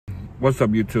What's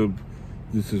up, YouTube?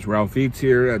 This is Ralph Eats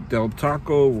here at Del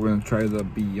Taco. We're gonna try the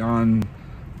Beyond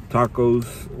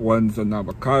tacos. One's an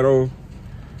avocado.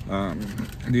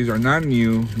 These are not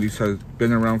new. These have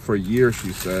been around for a year,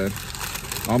 she said.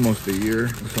 Almost a year.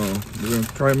 So we're gonna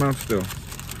try them out still.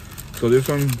 So this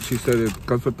one, she said it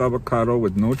comes with avocado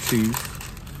with no cheese.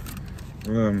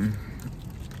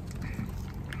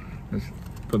 Let's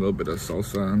put a little bit of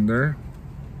salsa on there.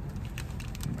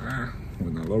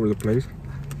 Went all over the place.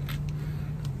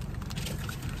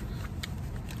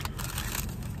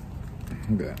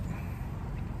 Okay.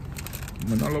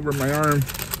 Went all over my arm.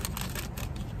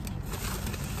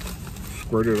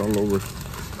 Squirted all over.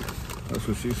 That's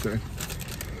what she said.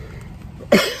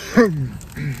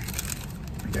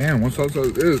 Damn, what salsa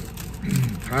is this?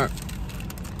 Hot.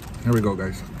 Here we go,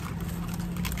 guys.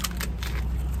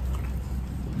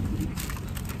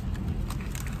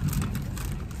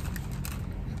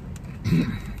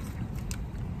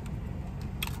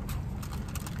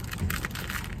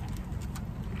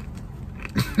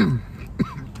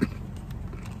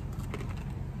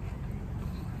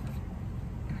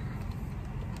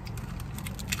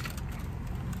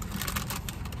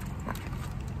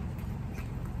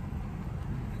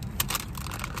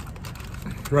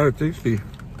 It's rather tasty.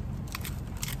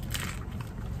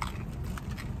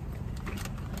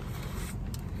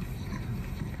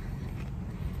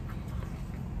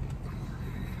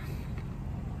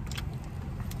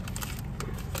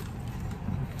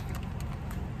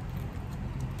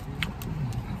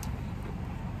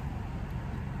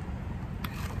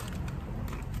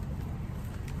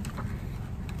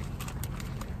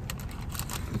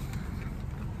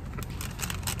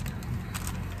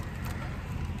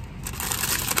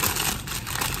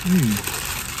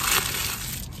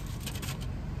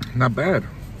 Not bad.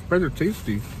 It's rather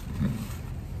tasty.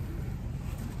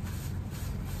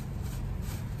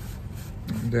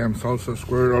 Damn, salsa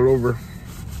squared all over.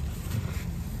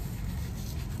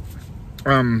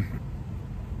 It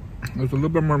was a little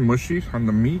bit more mushy on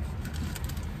the meat,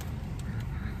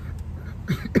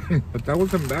 but that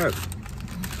wasn't bad.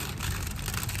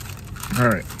 All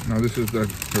right, now this is the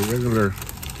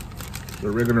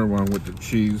regular one with the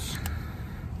cheese.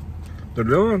 They're a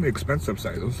little on the expensive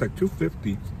side. It was like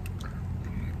 $2.50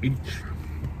 each.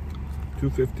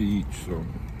 $2.50 each, so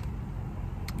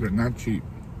they're not cheap.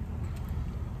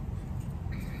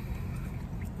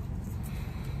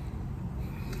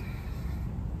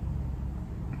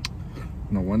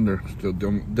 No wonder. Still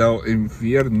Del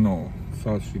Infierno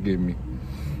sauce she gave me.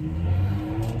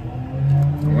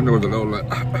 No wonder it was a little like.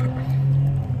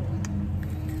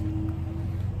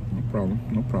 No problem,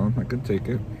 no problem. I can take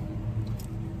it.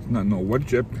 Not no wood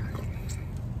chip.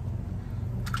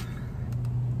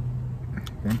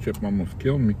 One chip almost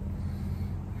killed me.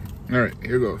 All right,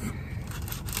 here goes.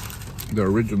 The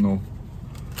original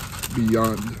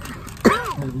Beyond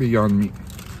Meat.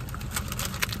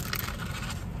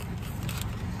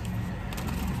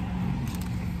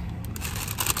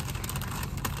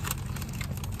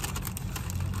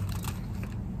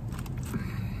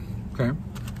 Okay.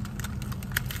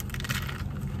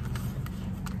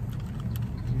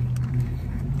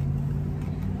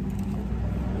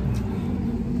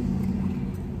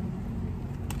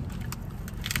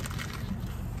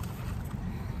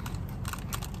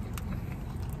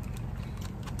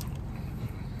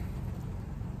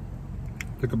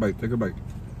 Take a bite, take a bite.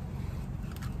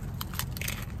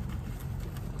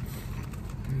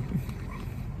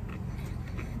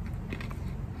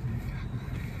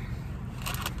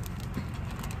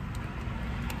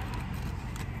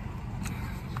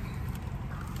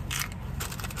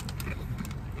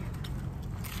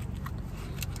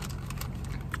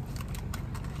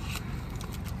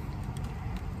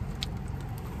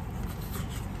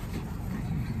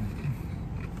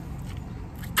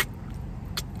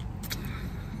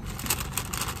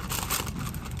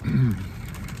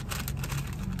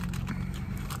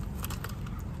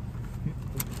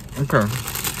 Okay.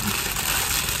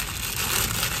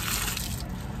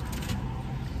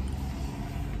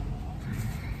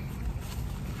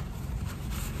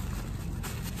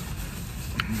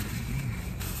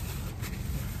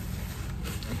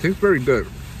 It tastes very good.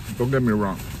 Don't get me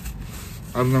wrong.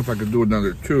 I don't know if I could do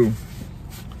another two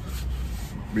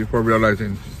before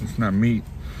realizing it's not meat.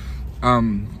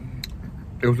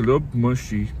 It was a little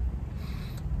mushy.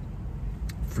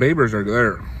 Flavors are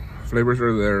there.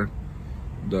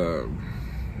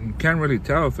 You can't really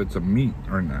tell if it's a meat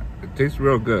or not. It tastes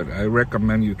real good. I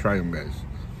recommend you try them, guys.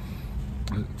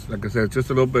 Like I said, it's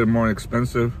just a little bit more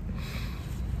expensive.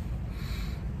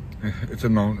 It's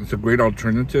a great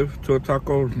alternative to a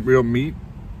taco, real meat.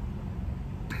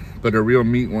 but a real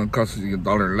meat one costs you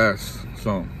 $1 less.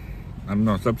 So I don't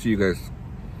know, it's up to you guys.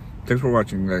 Thanks for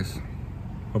watching, guys.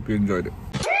 Hope you enjoyed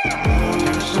it.